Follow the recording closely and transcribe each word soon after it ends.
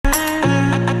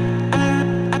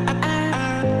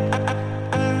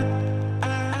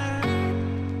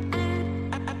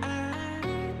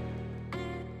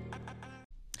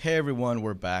Hey everyone,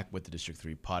 we're back with the District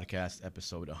 3 podcast,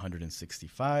 episode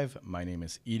 165. My name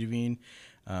is Irvin.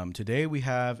 Today we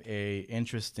have a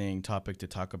interesting topic to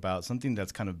talk about, something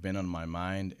that's kind of been on my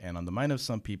mind and on the mind of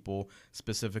some people,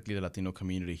 specifically the Latino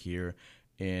community here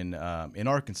in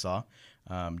Arkansas.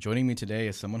 Joining me today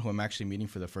is someone who I'm actually meeting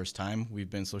for the first time. We've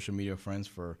been social media friends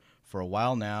for a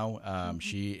while now.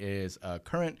 She is a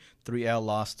current 3L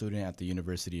law student at the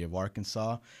University of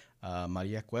Arkansas.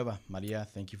 Maria Cueva. Maria,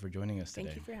 thank you for joining us today.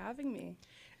 Thank you for having me.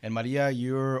 And Maria,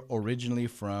 you're originally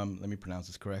from, let me pronounce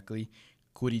this correctly,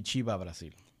 Curitiba, Brazil.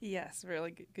 Yes,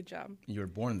 really good job. You were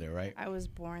born there, right? I was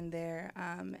born there,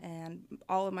 and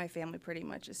all of my family pretty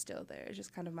much is still there. It's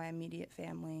just kind of my immediate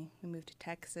family. We moved to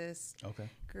Texas,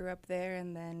 grew up there,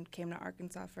 and then came to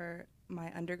Arkansas for my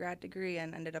undergrad degree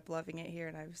and ended up loving it here,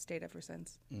 and I've stayed ever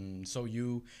since. So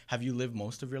have you lived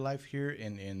most of your life here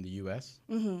in the U.S.?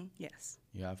 Mm-hmm. Yes.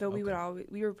 Yeah. But we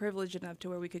were privileged enough to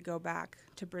where we could go back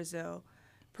to Brazil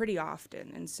pretty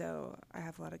often, and so I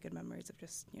have a lot of good memories of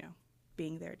just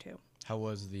being there too. How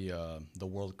was the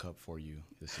World Cup for you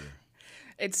this year?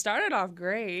 It started off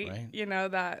great.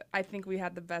 Right. That I think we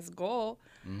had the best goal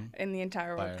in the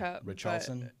entire World Cup.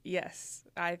 Richarlison? Yes,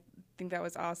 I think that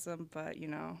was awesome, but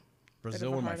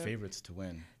Brazil were my favorites to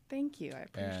win. Thank you, I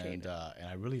appreciate it. And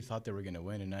I really thought they were going to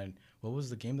win. And what was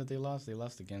the game that they lost? They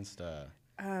lost against,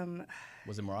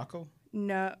 was it Morocco?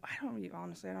 No, I don't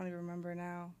even remember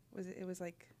now. It was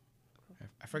like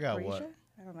I forgot Croatia? what.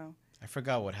 I don't know. I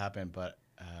forgot what happened, but.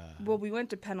 Well, we went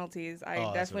to penalties.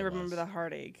 I definitely remember the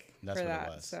heartache that's for what that.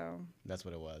 It was. So that's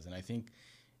what it was, and I think,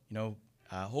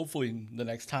 hopefully the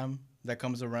next time that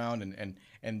comes around, and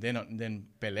then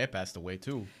Pelé passed away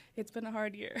too. It's been a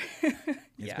hard year.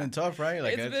 It's been tough, right?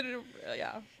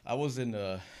 Yeah. I was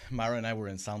Myra and I were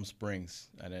in Palm Springs,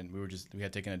 and then we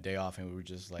had taken a day off, and we were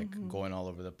just like going all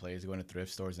over the place, going to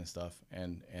thrift stores and stuff,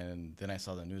 and then I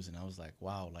saw the news, and I was like,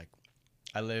 wow, like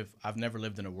I've never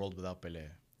lived in a world without Pelé.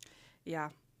 Yeah.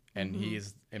 And he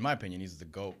is, in my opinion, he's the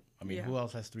GOAT. I mean, who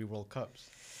else has 3 World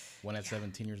Cups? One at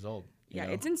 17 years old. You know?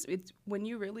 It's when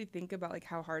you really think about like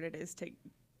how hard it is to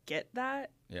get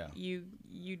that. Yeah.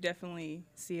 You definitely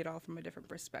see it all from a different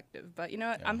perspective. But you know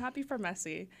what? Yeah. I'm happy for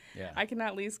Messi. Yeah. I can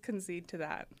at least concede to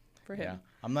that for him. Yeah.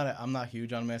 I'm not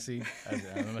huge on Messi.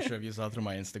 I'm not sure if you saw through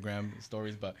my Instagram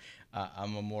stories, but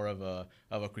I'm more of a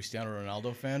Cristiano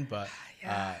Ronaldo fan. But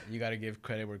you got to give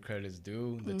credit where credit is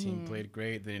due. The team played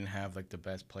great. They didn't have like the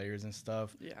best players and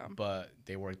stuff. Yeah. But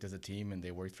they worked as a team, and they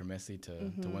worked for Messi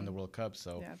to win the World Cup.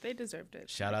 So yeah, they deserved it.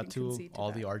 Shout out to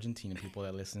all the Argentine people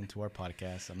that listen to our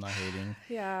podcast. I'm not hating.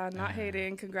 Yeah, not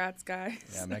hating. Congrats, guys.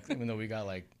 Yeah, even though we got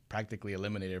like practically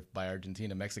eliminated by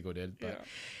Argentina, Mexico did, but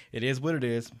it is what it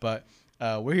is. But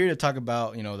we're here to talk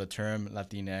about the term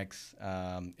Latinx,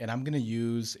 and I'm gonna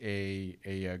use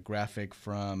a graphic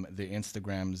from the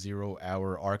Instagram 0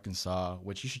 Hour Arkansas,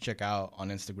 which you should check out on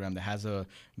Instagram. That has a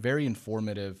very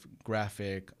informative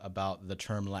graphic about the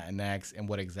term Latinx and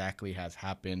what exactly has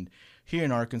happened here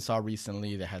in Arkansas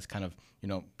recently that has kind of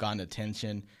gotten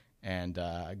attention and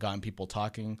gotten people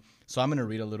talking. So I'm going to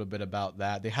read a little bit about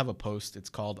that. They have a post. It's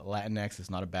called Latinx is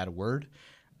Not a Bad Word.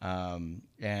 And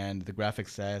the graphic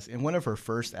says, in one of her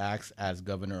first acts as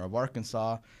governor of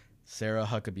Arkansas, Sarah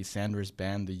Huckabee Sanders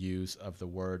banned the use of the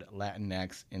word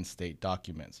Latinx in state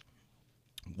documents.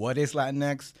 What is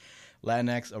Latinx?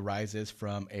 Latinx arises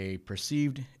from a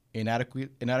perceived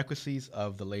inadequacies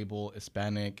of the label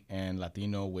Hispanic and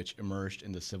Latino, which emerged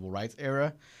in the civil rights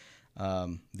era.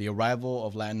 The arrival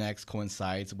of Latinx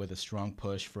coincides with a strong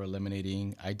push for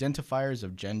eliminating identifiers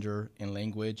of gender in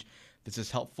language. This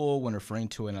is helpful when referring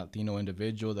to a Latino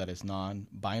individual that is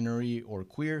non-binary or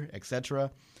queer,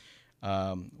 etc.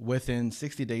 Within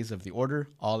 60 days of the order,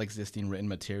 all existing written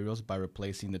materials by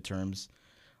replacing the terms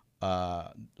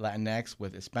Latinx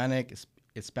with Hispanic,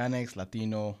 Hispanics,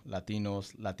 Latino,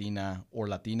 Latinos, Latina, or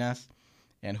Latinas.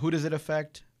 And who does it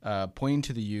affect? Pointing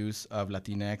to the use of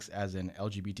Latinx as an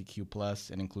LGBTQ plus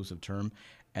and inclusive term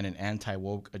and an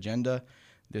anti-woke agenda.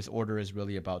 This order is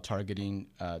really about targeting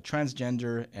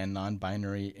transgender and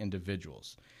non-binary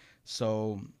individuals.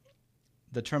 So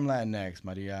the term Latinx,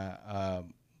 Maria,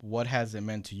 what has it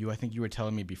meant to you? I think you were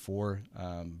telling me before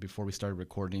we started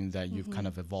recording that you've kind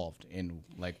of evolved in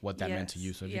like what that meant to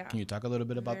you. So can you talk a little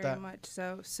bit about that? Very much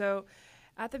so. So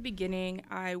at the beginning,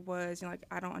 I was like,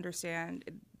 I don't understand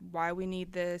why we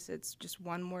need this. It's just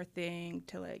one more thing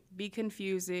to like be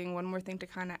confusing, one more thing to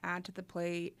kind of add to the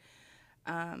plate.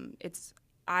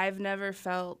 I've never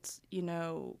felt,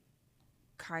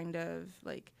 kind of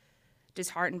like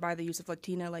disheartened by the use of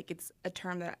Latina. Like it's a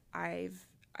term that I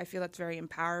feel that's very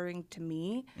empowering to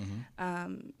me,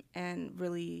 and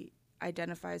really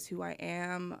identifies who I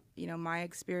am, you know, my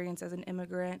experience as an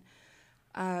immigrant.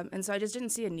 And so I just didn't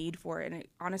see a need for it. And it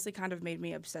honestly kind of made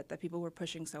me upset that people were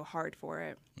pushing so hard for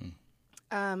it.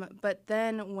 But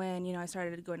then when, you know, I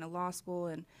started going to law school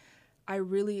and I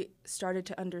really started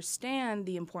to understand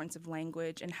the importance of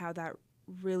language and how that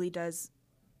really does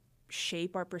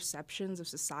shape our perceptions of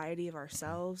society, of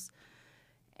ourselves,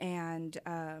 and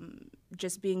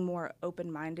just being more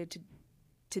open-minded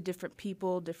to different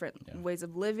people, different ways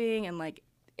of living. And like,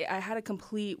 I had a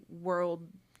complete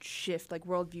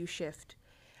worldview shift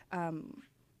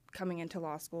coming into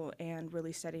law school and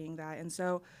really studying that. And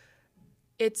so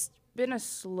it's been a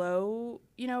slow,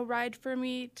 you know, ride for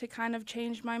me to kind of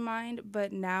change my mind,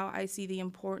 but now I see the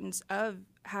importance of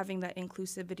having that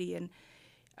inclusivity,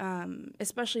 and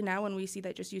especially now when we see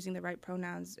that just using the right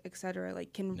pronouns, et cetera,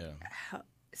 like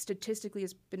statistically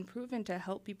has been proven to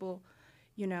help people,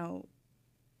 you know,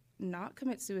 not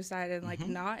commit suicide and like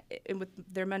not and with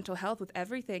their mental health, with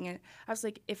everything. And I was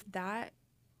like, if that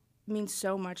means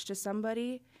so much to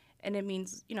somebody and it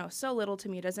means, you know, so little to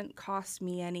me, it doesn't cost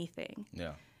me anything.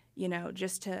 Yeah. You know,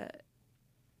 just to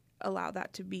allow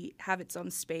that to have its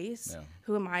own space. Yeah.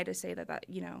 Who am I to say that,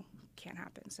 you know, can't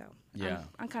happen? So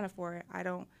I'm kind of for it. I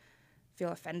don't feel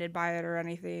offended by it or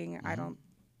anything. I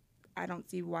don't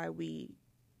see why we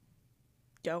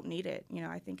don't need it. You know,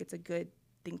 I think it's a good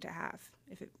thing to have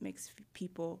if it makes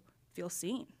people feel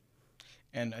seen.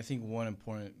 And I think one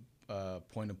important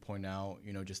point to point out,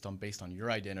 you know, just based on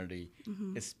your identity,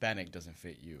 Hispanic doesn't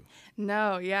fit you.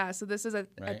 No, yeah. So this is,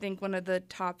 I think, one of the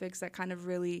topics that kind of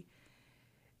really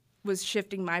was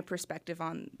shifting my perspective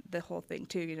on the whole thing,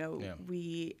 too. You know,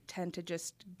 we tend to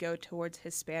just go towards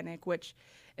Hispanic, which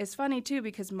is funny, too,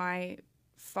 because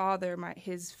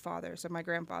his father, so my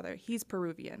grandfather, he's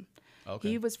Peruvian. Okay.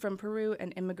 He was from Peru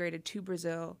and immigrated to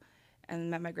Brazil and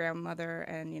met my grandmother,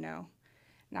 and, you know,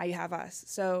 now you have us.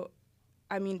 So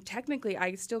I mean, technically,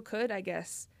 I still could, I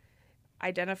guess,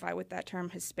 identify with that term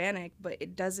Hispanic, but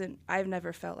it doesn't, I've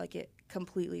never felt like it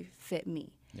completely fit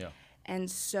me. Yeah. And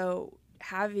so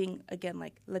having, again,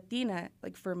 like Latina,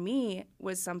 like for me,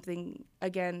 was something,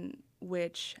 again,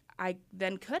 which I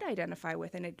then could identify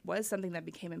with, and it was something that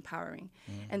became empowering.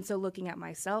 And so looking at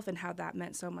myself and how that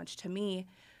meant so much to me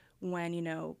when, you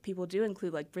know, people do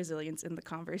include like Brazilians in the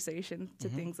conversation to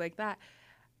things like that,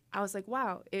 I was like,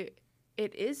 wow, it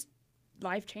is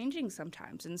life-changing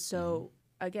sometimes. And so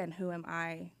again, who am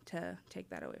I to take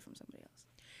that away from somebody else?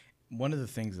 One of the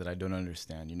things that I don't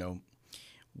understand, you know,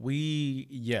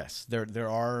 there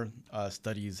are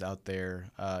studies out there.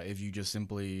 If you just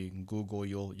simply Google,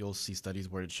 you'll see studies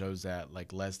where it shows that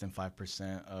like less than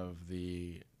 5% of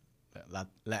the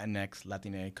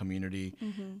Latina community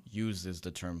uses the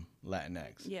term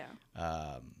Latinx. Yeah.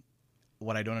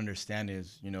 What I don't understand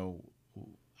is, you know,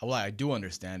 well, I do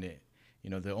understand it. You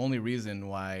know, the only reason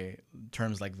why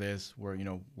terms like this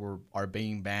are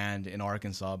being banned in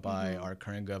Arkansas by our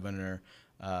current governor,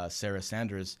 Sarah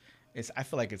Sanders, I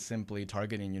feel like it's simply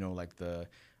targeting, you know, like the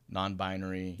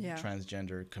non-binary,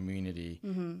 transgender community,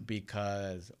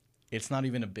 because it's not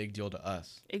even a big deal to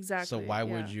us. Exactly. So why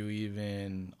would you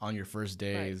even on your first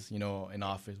days, you know,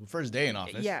 first day in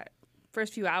office,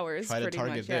 first few hours, try to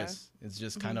target this? It's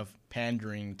just kind of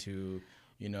pandering to,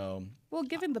 you know. Well,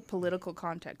 given the political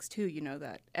context, too, you know,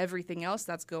 that everything else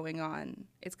that's going on,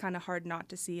 it's kind of hard not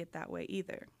to see it that way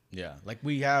either. Yeah. Like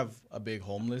we have a big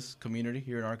homeless community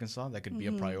here in Arkansas that could be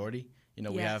a priority. You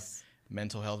know, we have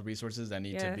mental health resources that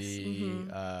need to be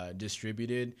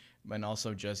distributed. And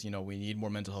also just, you know, we need more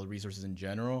mental health resources in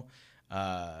general.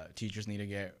 Teachers need to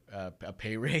get a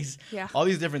pay raise. Yeah. All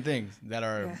these different things that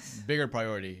are bigger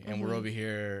priority. And we're over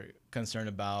here concerned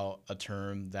about a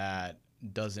term that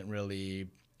doesn't really,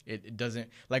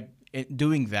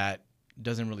 doing that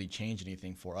doesn't really change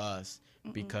anything for us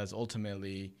because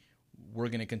ultimately we're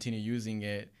going to continue using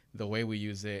it the way we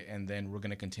use it, and then we're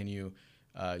going to continue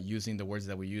using the words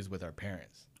that we use with our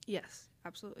parents. Yes,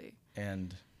 absolutely.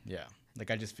 And yeah,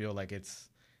 like I just feel like it's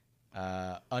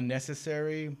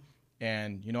unnecessary.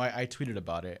 And, you know, I tweeted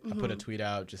about it. I put a tweet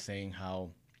out just saying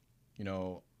how, you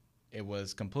know, it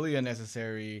was completely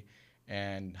unnecessary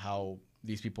and how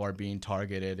these people are being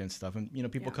targeted and stuff. And, you know,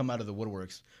 people come out of the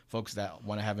woodworks, folks that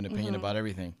want to have an opinion about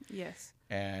everything. Yes.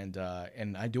 And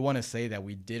I do want to say that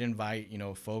we did invite, you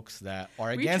know, folks that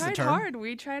are against the term.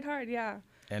 We tried hard, yeah.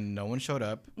 And no one showed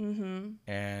up.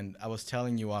 And I was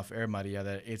telling you off air, Maria,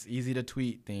 that it's easy to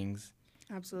tweet things.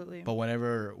 Absolutely. But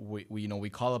whenever we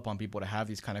call upon people to have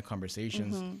these kind of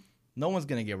conversations, no one's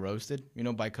going to get roasted, you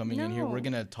know, by coming in here. We're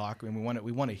going to talk, and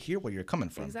we want to hear where you're coming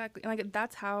from. Exactly. And like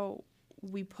that's how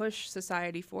we push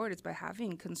society forward, is by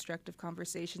having constructive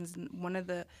conversations. And one of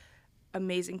the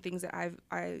amazing things that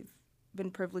I've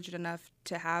been privileged enough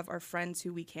to have are friends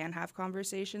who we can have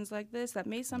conversations like this that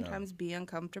may sometimes be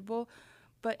uncomfortable,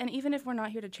 and even if we're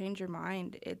not here to change your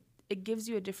mind, it gives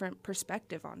you a different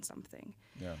perspective on something.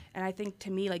 Yeah. And I think, to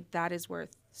me, like, that is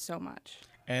worth so much.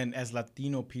 And as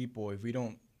Latino people, if we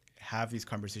don't have these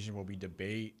conversations where we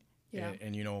debate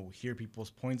and you know, hear people's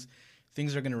points,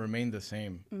 things are going to remain the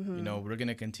same. Mm-hmm. You know, we're going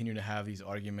to continue to have these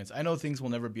arguments. I know things will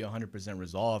never be 100%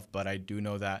 resolved, but I do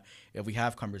know that if we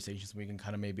have conversations, we can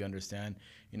kind of maybe understand,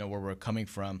 you know, where we're coming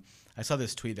from. I saw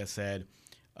this tweet that said,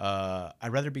 I'd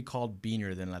rather be called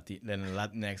beaner than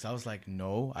Latinx. I was like,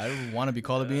 no, I don't want to be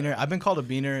called a beaner. I've been called a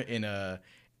beaner in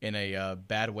a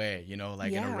bad way, you know,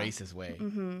 like in a racist way.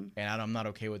 Mm-hmm. And I'm not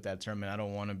okay with that term, and I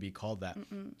don't want to be called that.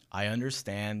 Mm-mm. I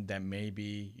understand that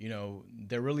maybe, you know,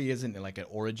 there really isn't like an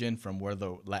origin from where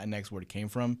the Latinx word came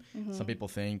from. Mm-hmm. Some people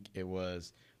think it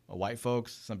was white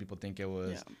folks. Some people think it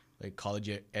was like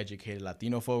college-educated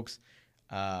Latino folks.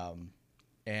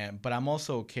 But I'm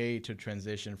also okay to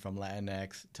transition from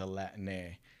Latinx to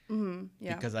Latine,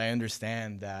 because I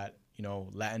understand that, you know,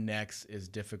 Latinx is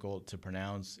difficult to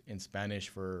pronounce in Spanish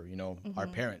for, you know, our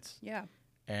parents. Yeah.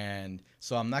 And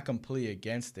so I'm not completely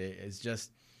against it. It's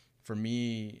just, for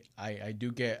me, I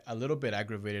do get a little bit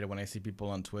aggravated when I see people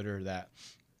on Twitter that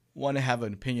want to have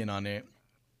an opinion on it.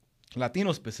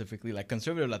 Latinos specifically, like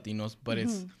conservative Latinos,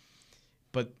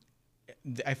 but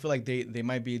I feel like they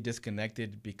might be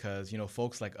disconnected because, you know,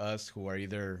 folks like us who are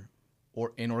either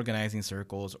in organizing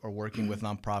circles or working with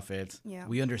nonprofits,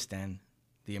 we understand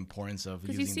the importance of using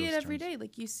those terms. Because you see it every day.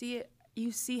 Like,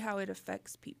 you see how it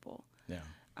affects people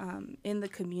in the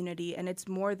community. And it's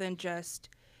more than just,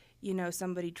 you know,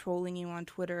 somebody trolling you on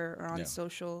Twitter or on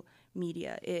social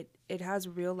media. It has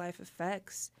real life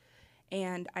effects.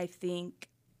 And I think,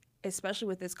 especially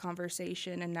with this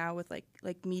conversation and now with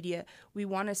like media, we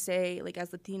want to say, like, as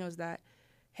Latinos, that,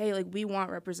 hey, like, we want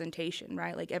representation,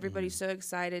 right? Like, everybody's so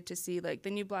excited to see, like,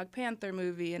 the new Black Panther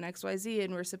movie and XYZ,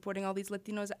 and we're supporting all these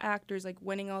Latinos actors, like,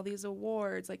 winning all these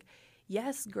awards. Like,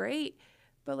 yes, great,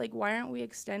 but, like, why aren't we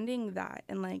extending that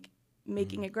and, like,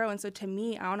 making it grow? And so, to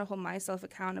me, I want to hold myself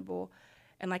accountable.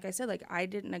 And like I said, like, I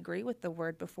didn't agree with the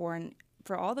word before, and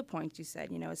for all the points you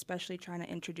said, you know, especially trying to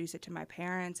introduce it to my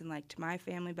parents and, like, to my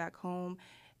family back home,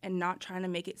 and not trying to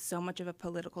make it so much of a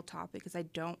political topic, because I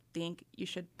don't think you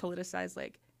should politicize,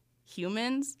 like,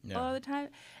 humans all the time.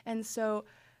 And so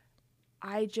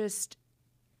I just,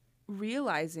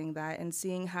 realizing that and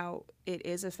seeing how it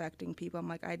is affecting people, I'm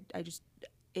like, I just,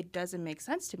 it doesn't make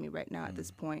sense to me right now at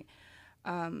this point.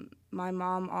 My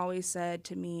mom always said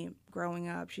to me growing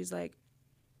up, she's like,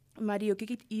 Maria, o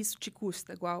que isso te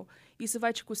custa? Igual, isso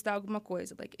vai te custar alguma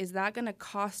coisa. Like, is that going to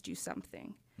cost you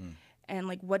something? And,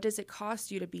 like, what does it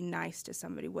cost you to be nice to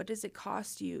somebody? What does it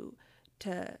cost you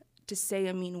to say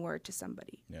a mean word to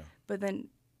somebody? Yeah. But then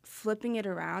flipping it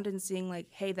around and seeing, like,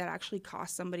 hey, that actually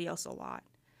costs somebody else a lot.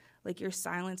 Like, your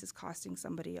silence is costing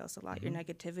somebody else a lot. Your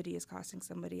negativity is costing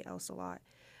somebody else a lot.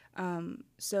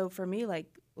 So for me,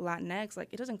 like, Latinx, like,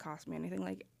 it doesn't cost me anything.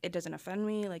 Like, it doesn't offend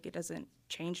me. Like, it doesn't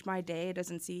change my day. It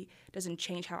doesn't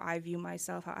change how I view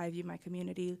myself, how I view my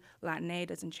community. Latine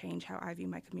doesn't change how I view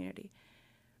my community.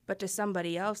 But to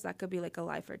somebody else, that could be, like, a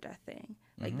life or death thing.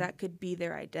 Like, that could be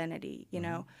their identity, you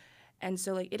know? And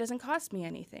so, like, it doesn't cost me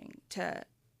anything to,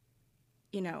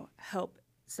 you know, help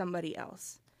somebody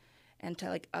else and to,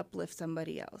 like, uplift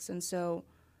somebody else. And so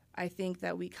I think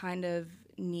that we kind of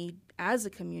need, as a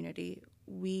community,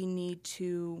 we need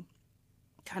to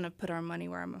kind of put our money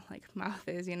where our, like, mouth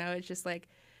is, you know? It's just like,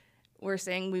 we're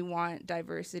saying we want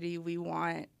diversity, we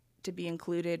want to be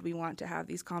included, we want to have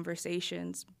these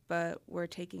conversations, but we're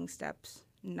taking steps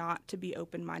not to be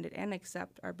open-minded and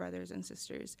accept our brothers and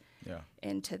sisters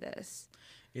into this.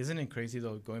 Isn't it crazy,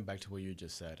 though, going back to what you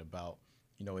just said about,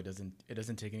 you know, it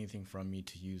doesn't take anything from me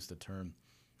to use the term.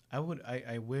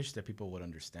 I wish that people would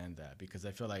understand that, because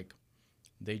I feel like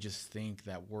they just think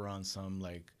that we're on some,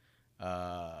 like,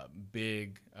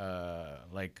 big,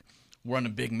 like, we're on a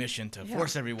big mission to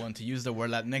force everyone to use the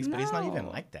word Latinx, but it's not even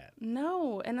like that.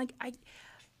 No, and, like,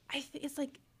 it's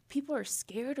like people are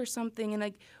scared or something, and,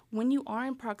 like, when you are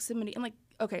in proximity, and, like,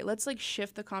 okay, let's, like,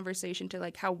 shift the conversation to,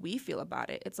 like, how we feel about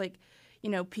it. It's like, you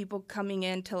know, people coming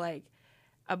into, like,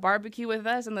 a barbecue with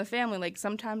us and the family, like,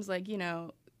 sometimes, like, you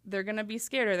know, they're going to be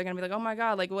scared, or they're going to be like, oh my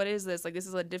God, like, what is this? Like, this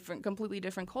is a completely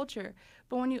different culture.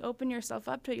 But when you open yourself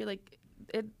up to it, you're like,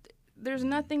 there's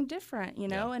nothing different, you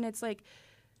know? And it's like,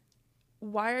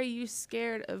 why are you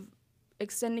scared of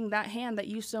extending that hand that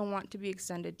you so want to be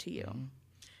extended to you?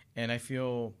 And I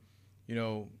feel, you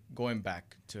know, going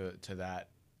back to that,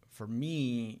 for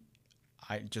me,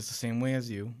 I just the same way as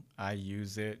you. I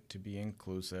use it to be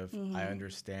inclusive. I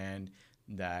understand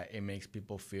that it makes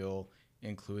people feel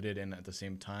included, and at the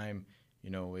same time,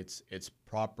 it's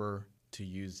proper to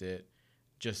use it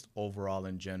just overall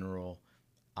in general.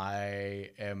 I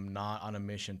am not on a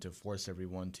mission to force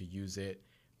everyone to use it.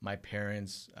 My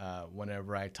parents,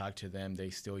 whenever I talk to them, they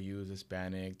still use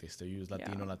Hispanic, they still use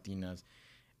Latino, Latinas,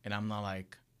 and I'm not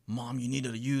like, Mom, you need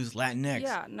to use Latinx.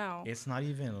 Yeah, no. It's not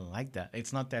even like that.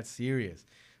 It's not that serious.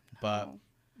 But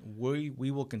we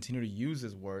will continue to use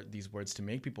these words to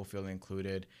make people feel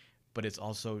included, but it's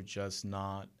also just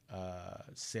not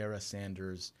Sarah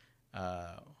Sanders.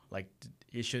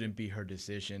 It shouldn't be her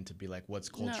decision to be like what's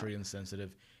culturally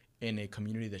insensitive in a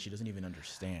community that she doesn't even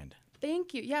understand.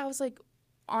 Thank you. Yeah, I was like,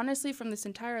 honestly, from this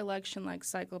entire election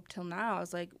cycle up till now, I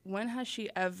was like, when has she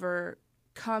ever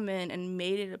come in and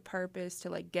made it a purpose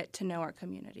to get to know our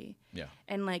community? Yeah.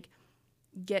 And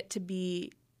get to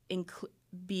be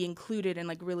included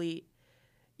and really,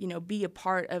 be a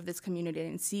part of this community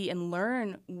and see and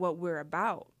learn what we're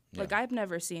about. Yeah. I've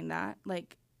never seen that.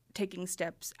 Taking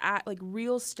steps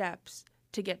real steps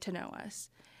to get to know us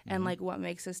and what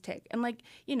makes us tick. And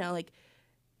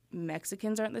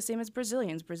Mexicans aren't the same as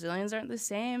Brazilians. Brazilians aren't the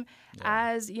same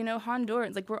as,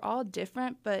 Hondurans. We're all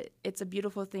different, but it's a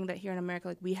beautiful thing that here in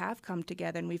America, we have come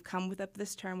together and we've come up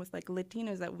this term with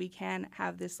Latinos that we can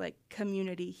have this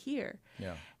community here.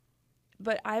 Yeah.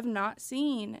 But I've not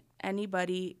seen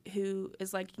anybody who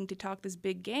is liking to talk this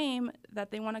big game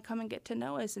that they want to come and get to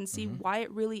know us and see why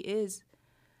it really is.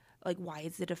 Why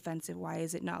is it offensive? Why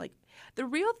is it not? The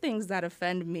real things that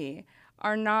offend me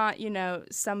are not,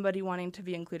 somebody wanting to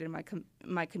be included in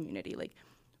my community.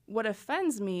 What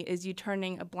offends me is you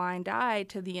turning a blind eye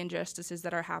to the injustices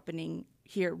that are happening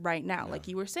here right now. Yeah. Like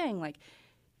you were saying,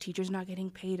 teachers not getting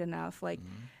paid enough,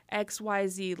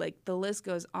 XYZ, the list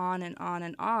goes on and on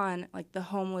and on. The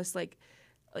homeless,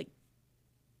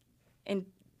 and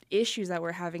issues that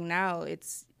we're having now,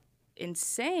 it's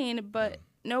insane, but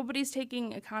nobody's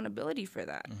taking accountability for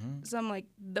that. So I'm like,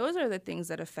 those are the things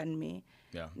that offend me.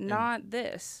 Yeah. Not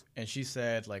this. And she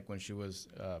said, when she was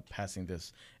passing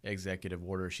this executive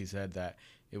order, she said that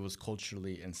it was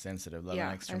culturally insensitive. Yeah,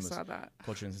 I saw that.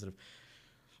 Culturally insensitive.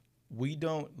 We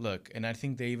don't look, and I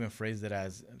think they even phrased it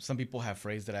as, some people have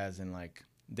phrased it as in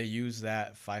they use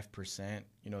that 5%,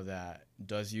 that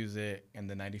does use it, and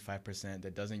the 95%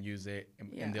 that doesn't use it,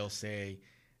 and they'll say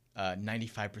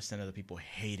 95% of the people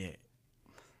hate it.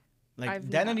 That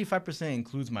 95%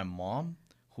 includes my mom,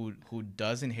 who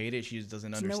doesn't hate it. She just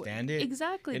doesn't understand it.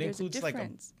 Exactly. It includes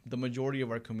the majority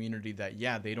of our community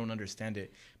that they don't understand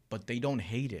it, but they don't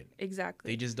hate it.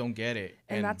 Exactly. They just don't get it.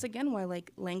 And that's again why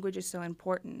language is so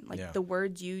important. The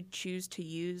words you choose to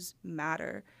use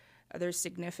matter. They're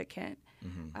significant.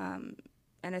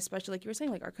 And especially you were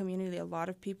saying, our community, a lot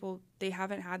of people, they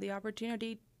haven't had the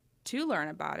opportunity to learn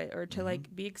about it or to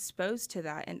be exposed to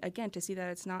that, and again to see that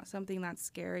it's not something that's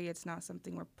scary, it's not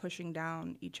something we're pushing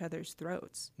down each other's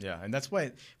throats. Yeah, and that's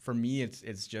why for me it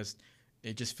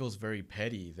just feels very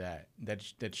petty that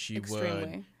she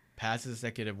would pass this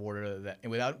executive order that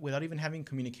without even having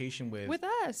communication with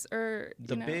us or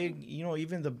the big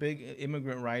even the big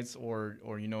immigrant rights or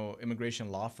immigration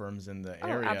law firms in the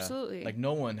area. Absolutely.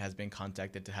 No one has been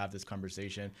contacted to have this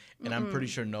conversation, and I'm pretty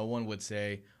sure no one would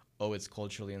say, oh, it's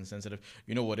culturally insensitive.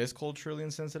 You know what is culturally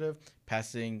insensitive?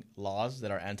 Passing laws that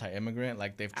are anti-immigrant,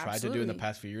 they've tried to do in the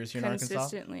past few years here in Arkansas.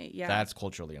 Consistently, yeah. That's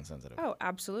culturally insensitive. Oh,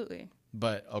 absolutely.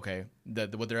 But, okay,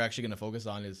 what they're actually going to focus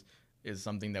on is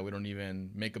something that we don't even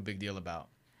make a big deal about.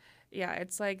 Yeah,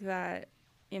 it's that,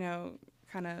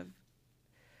 kind of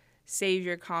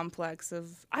savior complex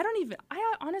of, I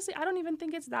honestly don't even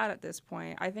think it's that at this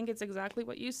point. I think it's exactly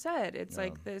what you said. It's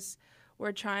this...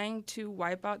 We're trying to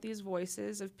wipe out these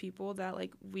voices of people that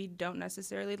we don't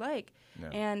necessarily like. Yeah.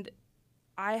 And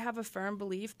I have a firm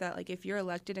belief that if you're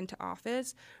elected into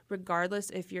office, regardless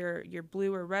if you're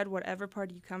blue or red, whatever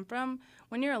party you come from,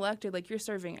 when you're elected, you're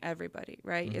serving everybody,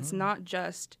 right? It's not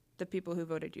just the people who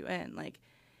voted you in.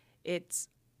 It's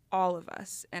all of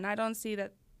us. And I don't see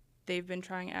that they've been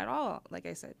trying at all, like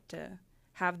I said, to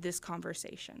have this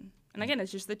conversation. And again,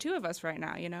 it's just the two of us right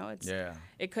now,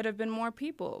 It could have been more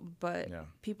people, but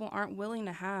people aren't willing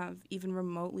to have even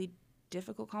remotely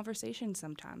difficult conversations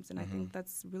sometimes, and I think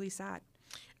that's really sad.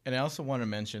 And I also want to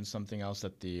mention something else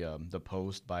that the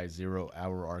post by 0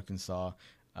 Hour Arkansas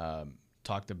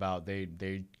talked about.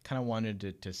 They kind of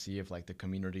wanted to see if the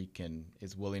community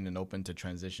is willing and open to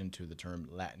transition to the term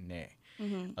Latine,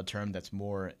 a term that's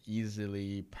more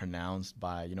easily pronounced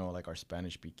by our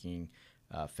Spanish speaking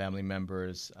family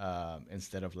members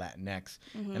instead of Latinx.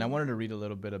 And I wanted to read a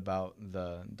little bit about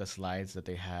the slides that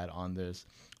they had on this.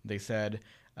 They said,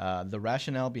 the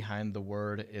rationale behind the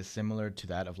word is similar to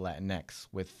that of Latinx,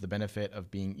 with the benefit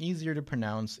of being easier to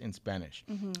pronounce in Spanish,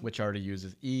 which already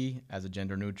uses E as a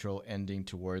gender-neutral ending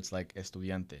to words like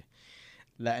estudiante.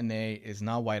 Latine is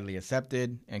not widely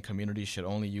accepted, and communities should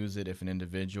only use it if an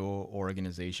individual or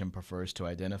organization prefers to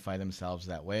identify themselves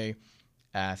that way.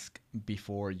 Ask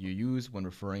before you use when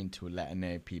referring to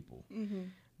Latine people.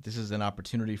 This is an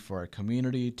opportunity for our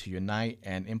community to unite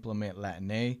and implement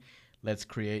Latine. Let's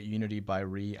create unity by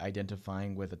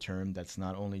re-identifying with a term that's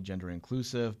not only gender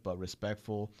inclusive, but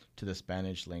respectful to the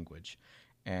Spanish language.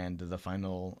 And the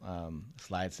final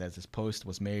slide says this post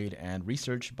was made and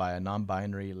researched by a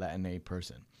non-binary Latine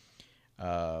person.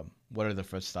 What are the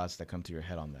first thoughts that come to your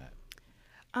head on that?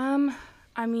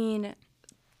 I mean,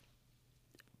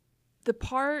 the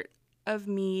part of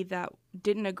me that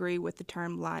didn't agree with the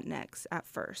term Latinx at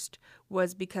first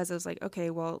was because I was like,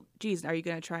 okay, well, geez, are you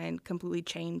going to try and completely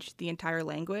change the entire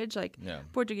language? Like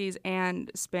Portuguese and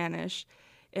Spanish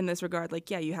in this regard, like,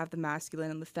 yeah, you have the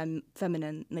masculine and the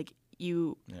feminine, like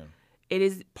it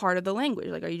is part of the language.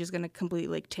 Like, are you just going to completely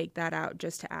like take that out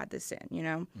just to add this in, you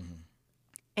know?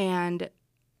 And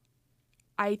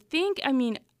I think, I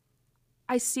mean,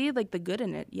 I see like the good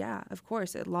in it. Yeah, of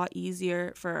course, a lot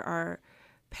easier for our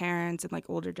parents and like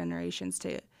older generations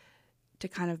to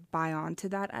kind of buy onto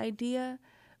that idea.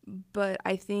 But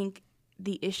I think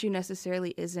the issue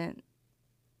necessarily isn't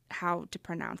how to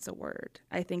pronounce a word.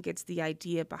 I think it's the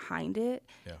idea behind it.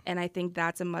 And I think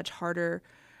that's a much harder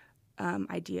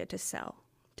idea to sell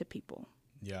to people.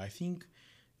 Yeah, I think,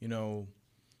 you know,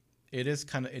 it does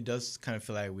kind of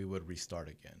feel like we would restart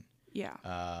again. Yeah.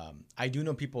 I do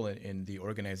know people in the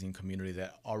organizing community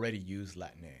that already use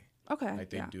Latine. Okay. Like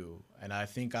they do. And I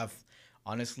think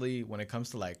honestly, when it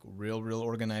comes to like real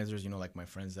organizers, you know, like my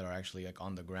friends that are actually like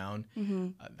on the ground,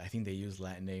 I think they use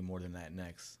Latine more than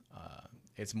Latinx.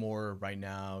 It's more right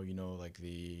now, you know, like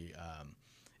the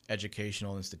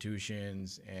educational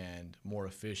institutions and more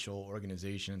official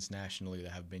organizations nationally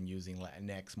that have been using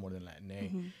Latinx more than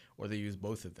Latine, or they use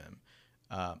both of them.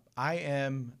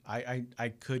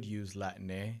 I could use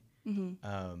Latine.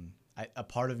 A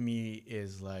part of me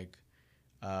is like,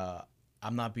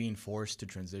 I'm not being forced to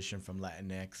transition from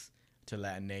Latinx to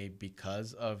Latine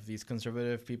because of these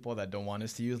conservative people that don't want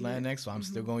us to use Latinx. So I'm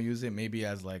still going to use it maybe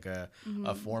as like a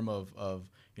form of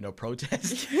you know,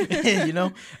 protest, you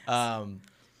know,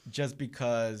 just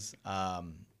because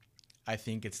I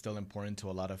think it's still important to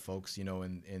a lot of folks, you know,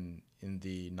 in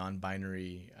the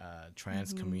non-binary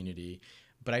trans community.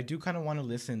 But I do kind of want to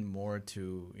listen more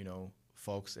to, you know,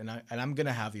 folks, and I'm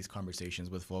gonna have these conversations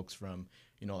with folks from,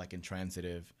 you know, like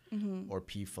Intransitive or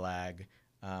PFLAG,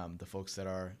 the folks that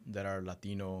are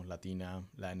Latino, Latina,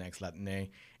 Latinx, Latine,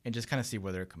 and just kind of see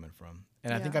where they're coming from.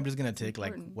 And I think I'm just gonna take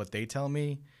like what they tell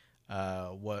me,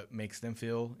 what makes them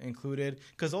feel included,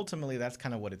 because ultimately that's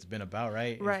kind of what it's been about,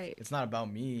 right? Right. It's not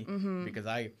about me because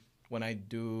when I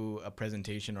do a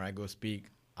presentation or I go speak,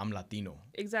 I'm Latino.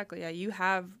 Exactly. Yeah, you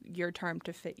have your term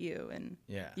to fit you and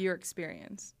your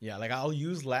experience. Yeah, like I'll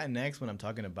use Latinx when I'm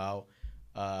talking about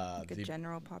like the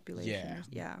general population.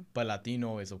 Yeah. But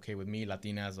Latino is okay with me.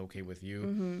 Latina is okay with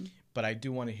you. But I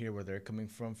do want to hear where they're coming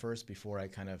from first before I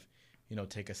kind of, you know,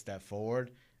 take a step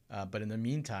forward. But in the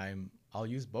meantime, I'll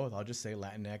use both. I'll just say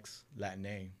Latinx,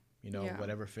 Latine, you know,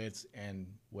 whatever fits. And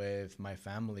with my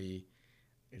family,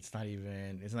 it's not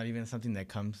even something that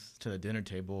comes to the dinner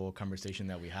table conversation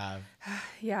that we have.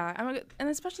 Yeah, and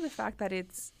especially the fact that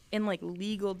it's in like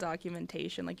legal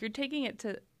documentation. Like you're taking it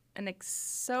to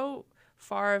so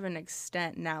far of an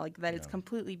extent now, like that it's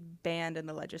completely banned in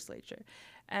the legislature,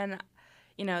 and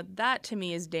you know that to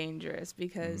me is dangerous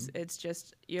because it's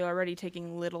just you're already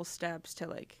taking little steps to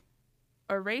like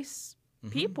erase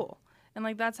people. And,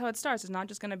 like, that's how it starts. It's not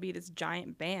just going to be this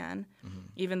giant ban,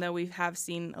 even though we have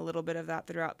seen a little bit of that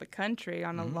throughout the country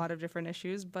on a lot of different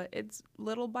issues, but it's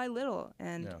little by little.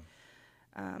 And,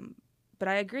 but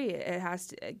I agree. It has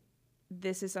to,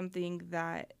 this is something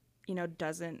that, you know,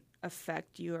 doesn't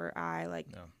affect you or I, like,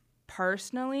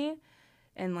 personally.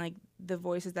 And, like, the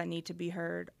voices that need to be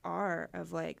heard are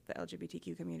of, like, the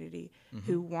LGBTQ community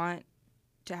who want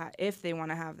to if they want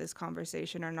to have this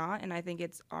conversation or not. And I think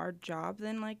it's our job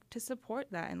then, like, to support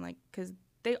that. And, like, because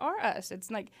they are us. It's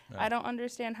like, I don't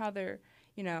understand how they're,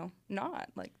 you know, not.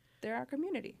 Like, they're our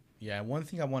community. Yeah, one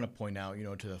thing I want to point out, you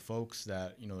know, to the folks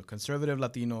that, you know, the conservative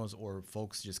Latinos or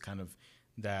folks just kind of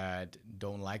that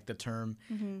don't like the term,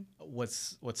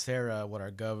 what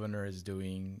our governor is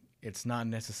doing, it's not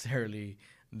necessarily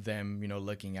them, you know,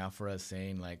 looking out for us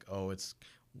saying like, oh,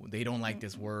 they don't like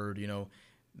this word, you know,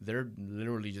 they're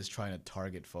literally just trying to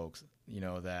target folks, you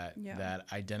know, that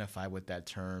identify with that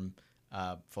term,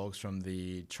 folks from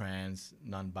the trans,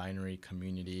 non-binary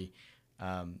community.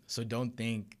 So don't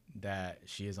think that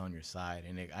she is on your side.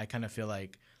 And I kind of feel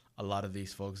like a lot of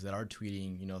these folks that are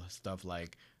tweeting, you know, stuff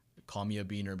like, call me a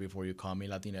beaner before you call me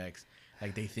Latinx.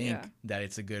 Like they think that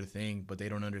it's a good thing, but they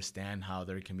don't understand how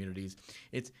their communities.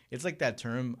 It's like that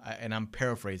term, and I'm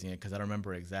paraphrasing it because I don't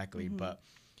remember exactly, but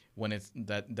when it's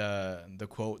that the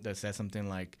quote that says something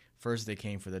like, first they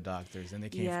came for the doctors and they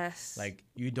came like,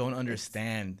 you don't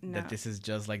understand that this is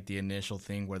just like the initial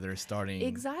thing where they're starting.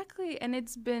 Exactly. And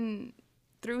it's been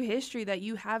through history that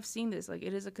you have seen this. Like,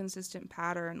 it is a consistent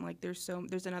pattern. Like, there's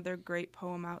another great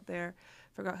poem out there,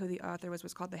 forgot who the author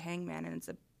was called The Hangman, and it's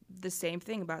the same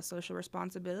thing about social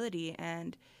responsibility.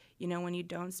 And, you know, when you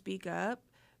don't speak up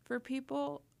for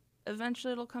people,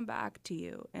 eventually it'll come back to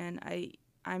you. And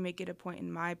I make it a point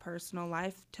in my personal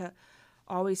life to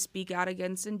always speak out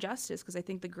against injustice, because I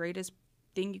think the greatest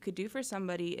thing you could do for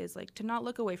somebody is, like, to not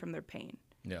look away from their pain.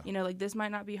 Yeah. You know, like, this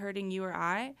might not be hurting you or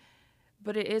I,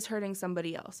 but it is hurting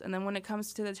somebody else. And then when it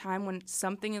comes to the time when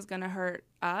something is going to hurt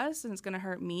us and it's going to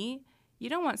hurt me, you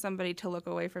don't want somebody to look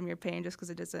away from your pain just because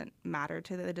it doesn't matter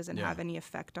to them. It doesn't have any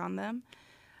effect on them.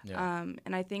 Yeah.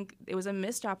 And I think it was a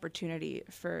missed opportunity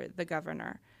for the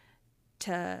governor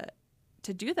to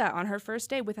do that on her first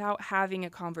day without having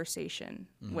a conversation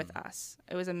with us.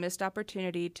 It was a missed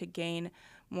opportunity to gain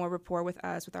more rapport with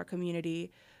us, with our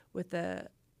community, with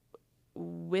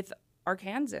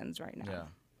Arkansans right now. Yeah.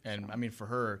 And I mean, for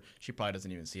her, she probably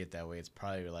doesn't even see it that way. It's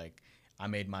probably like, I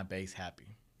made my base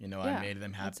happy. You know, I made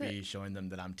them happy, showing them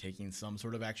that I'm taking some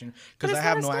sort of action, because I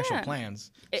have no actual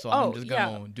plans. So I'm just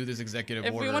going to do this executive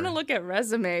order. If we want to look at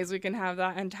resumes, we can have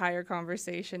that entire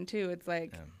conversation too. It's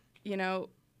like, you know,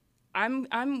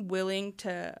 I'm willing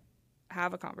to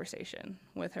have a conversation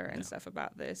with her and stuff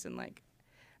about this and, like,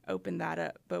 open that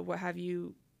up. But what have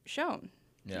you shown?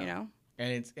 You know?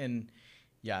 And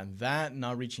that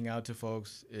not reaching out to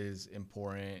folks is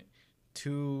important.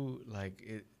 Two,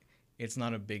 like, it's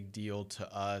not a big deal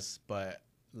to us, but,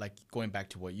 like, going back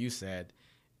to what you said,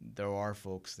 there are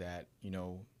folks that, you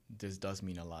know, this does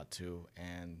mean a lot to,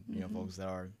 and, you know, folks that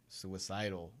are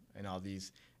suicidal and all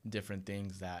these different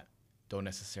things that don't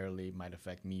necessarily might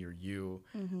affect me or you.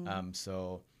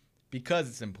 So because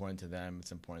it's important to them,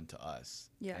 it's important to us.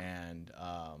 Yeah. And,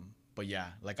 but yeah,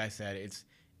 like I said, it's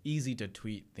easy to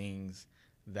tweet things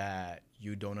that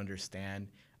you don't understand.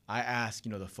 I ask,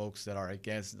 you know, the folks that are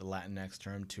against the Latinx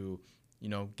term to, you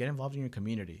know, get involved in your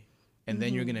community. And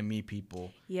then you're going to meet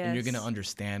people. Yes. And you're going to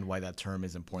understand why that term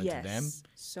is important to them.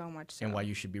 So much so. And why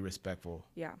you should be respectful.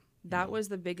 Yeah. That was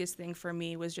the biggest thing for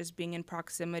me, was just being in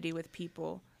proximity with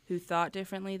people who thought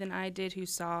differently than I did, who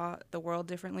saw the world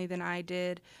differently than I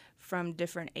did, from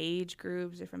different age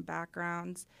groups, different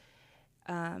backgrounds.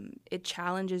 It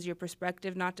challenges your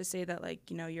perspective, not to say that, like,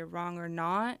 you know, you're wrong or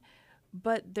not,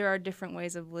 but there are different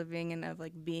ways of living and of,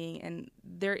 like, being, and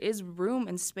there is room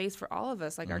and space for all of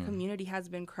us. Like, our community has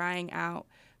been crying out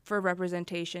for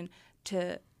representation,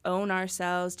 to own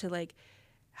ourselves, to, like,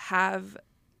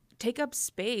 take up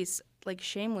space, like,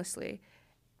 shamelessly.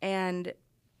 And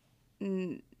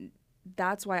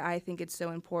that's why I think it's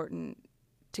so important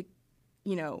to,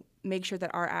 you know, make sure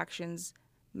that our actions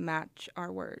match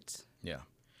our words. Yeah,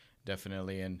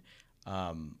 definitely. And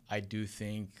I do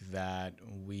think that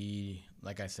we,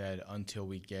 like I said, until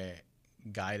we get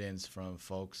guidance from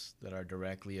folks that are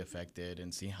directly affected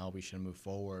and see how we should move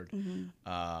forward,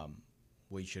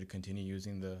 we should continue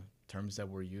using the terms that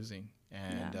we're using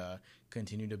and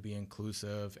continue to be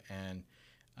inclusive and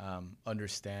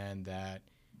understand that,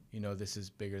 you know, this is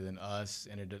bigger than us.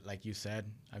 And it, like you said,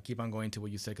 I keep on going to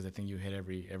what you said because I think you hit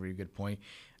every good point.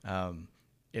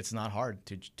 It's not hard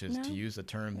to use a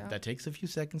term that takes a few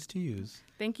seconds to use.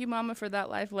 Thank you, Mama, for that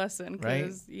life lesson.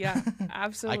 Right? Yeah,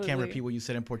 absolutely. I can't repeat what you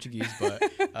said in Portuguese, but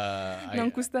não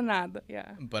custa nada.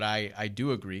 Yeah. But I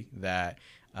do agree that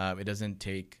it doesn't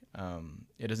take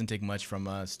much from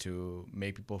us to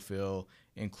make people feel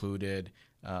included.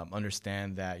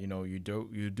 Understand that, you know, you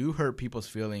do hurt people's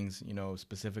feelings, you know,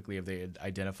 specifically if they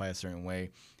identify a certain way,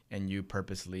 and you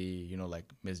purposely, you know, like,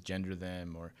 misgender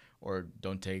them or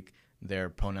don't take their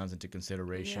pronouns into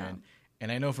consideration. Yeah.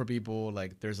 And I know for people,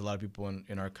 like, there's a lot of people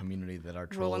in our community that are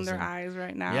trolls. Rolling their eyes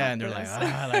right now. Yeah, and they're like,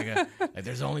 like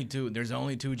there's only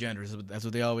two genders. That's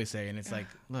what they always say. And it's like,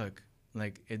 look,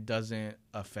 like, it doesn't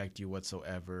affect you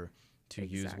whatsoever to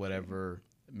use whatever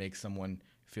makes someone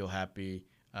feel happy.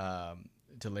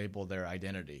 to label their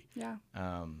identity. Yeah.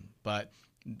 But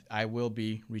I will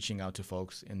be reaching out to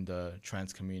folks in the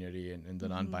trans community and in the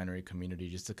non-binary community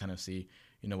just to kind of see,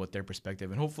 what their perspective,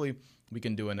 and hopefully we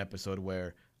can do an episode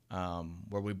where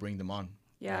we bring them on.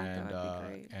 Yeah, and, that would be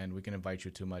great. And we can invite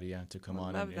you to Maria to come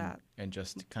on and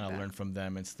just kind of learn from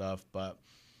them and stuff. But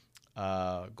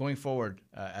going forward,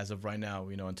 as of right now,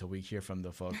 until we hear from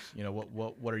the folks,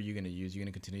 what are you going to use? You're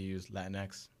going to continue to use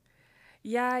Latinx?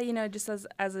 Yeah, just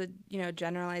as a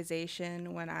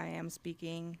generalization, when I am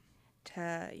speaking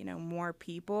to more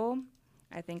people,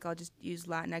 I think I'll just use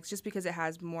Latinx just because it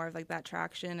has more of like that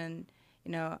traction, and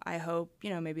I hope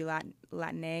maybe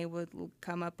Latine would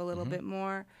come up a little bit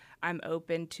more. I'm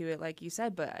open to it, like you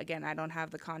said, but again, I don't have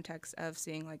the context of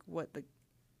seeing like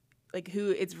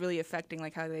who it's really affecting,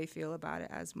 like how they feel about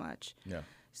it as much. Yeah.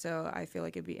 So I feel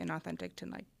like it'd be inauthentic to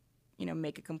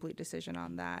make a complete decision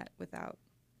on that without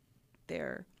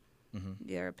their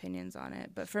opinions on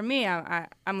it. But for me,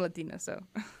 I'm Latina, so.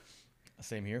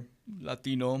 Same here,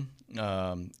 Latino.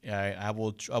 I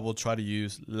will try to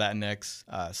use Latinx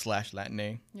 /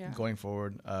 Latine going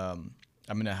forward. I'm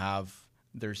gonna have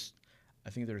there's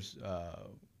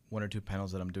 1 or 2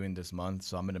 panels that I'm doing this month,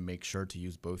 so I'm gonna make sure to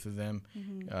use both of them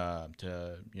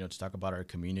to talk about our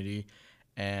community,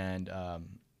 and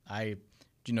I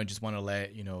just want to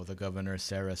let the governor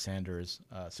Sarah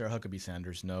Huckabee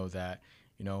Sanders know that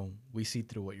we see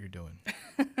through what you're doing.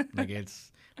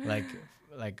 It's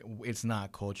it's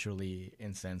not culturally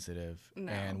insensitive. No.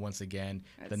 And once again,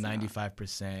 the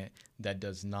 95% that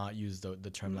does not use the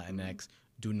term Latinx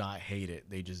do not hate it.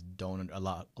 They just don't. A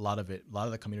lot of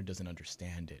the community doesn't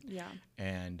understand it. Yeah.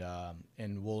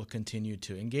 And we'll continue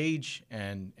to engage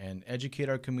and educate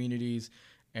our communities,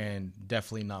 and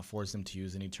definitely not force them to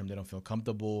use any term they don't feel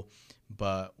comfortable.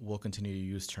 But we'll continue to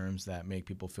use terms that make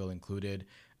people feel included.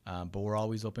 But we're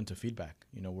always open to feedback.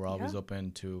 We're always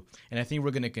open to, and I think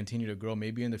we're going to continue to grow.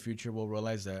 Maybe in the future we'll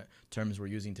realize that terms we're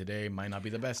using today might not be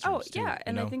the best terms.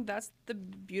 I think that's the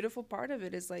beautiful part of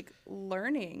it is like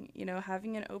learning.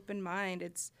 Having an open mind.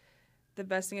 It's the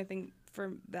best thing I think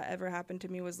that ever happened to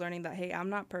me was learning that, hey, I'm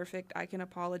not perfect. I can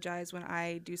apologize when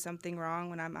I do something wrong,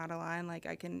 when I'm out of line. Like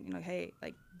I can, hey,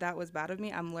 like that was bad of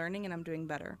me. I'm learning and I'm doing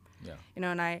better. Yeah.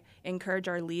 And I encourage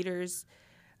our leaders.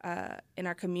 In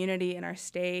our community, in our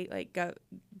state, like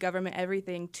government,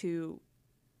 everything to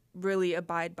really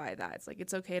abide by that. It's like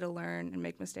it's okay to learn and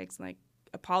make mistakes and like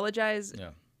apologize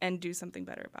and do something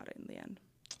better about it in the end.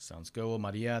 Sounds good. Well,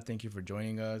 Maria, thank you for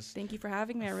joining us. Thank you for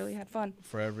having me. I really had fun.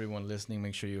 For everyone listening,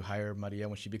 make sure you hire Maria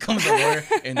when she becomes a lawyer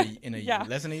in a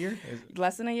less than a year.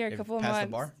 Less than a year, a couple of months. The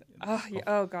bar?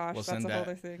 Oh gosh, that's a whole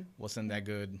other thing. We'll send that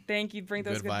good. Thank you. Bring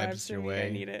those good vibes your to way. Me. I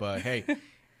need it. But hey,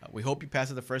 we hope you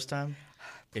pass it the first time.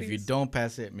 Please. If you don't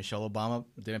pass it, Michelle Obama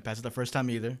didn't pass it the first time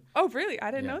either. Oh, really?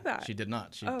 I didn't know that. She did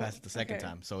not. She passed it the second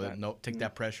time. So take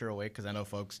that pressure away, because I know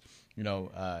folks,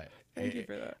 Thank you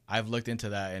for that. I've looked into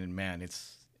that, and man,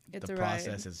 the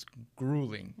process is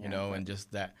grueling, and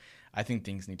just that. I think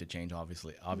things need to change,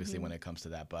 obviously, when it comes to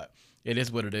that. But it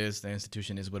is what it is. The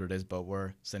institution is what it is, but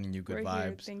we're sending you good vibes.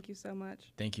 Here. Thank you so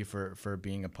much. Thank you for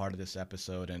being a part of this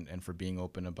episode and for being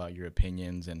open about your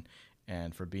opinions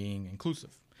and for being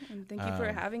inclusive. And thank you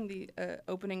for having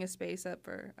opening a space up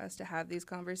for us to have these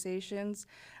conversations.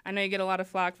 I know you get a lot of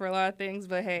flack for a lot of things,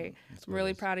 but hey, I'm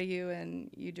really proud of you,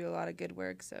 and you do a lot of good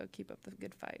work, so keep up the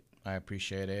good fight. I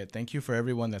appreciate it. Thank you for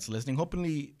everyone that's listening.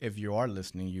 Hopefully, if you are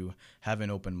listening, you have an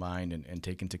open mind and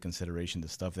take into consideration the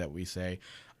stuff that we say.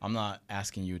 I'm not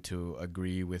asking you to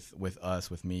agree with us,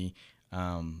 with me,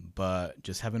 but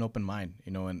just have an open mind,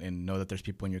 and know that there's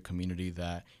people in your community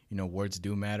that, words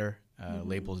do matter,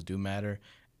 labels do matter.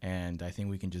 And I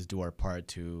think we can just do our part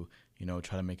to,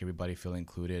 try to make everybody feel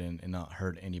included and not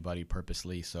hurt anybody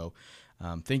purposely. So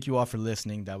thank you all for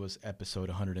listening. That was episode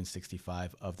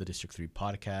 165 of the District 3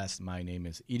 podcast. My name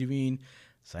is Irvin,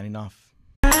 signing off.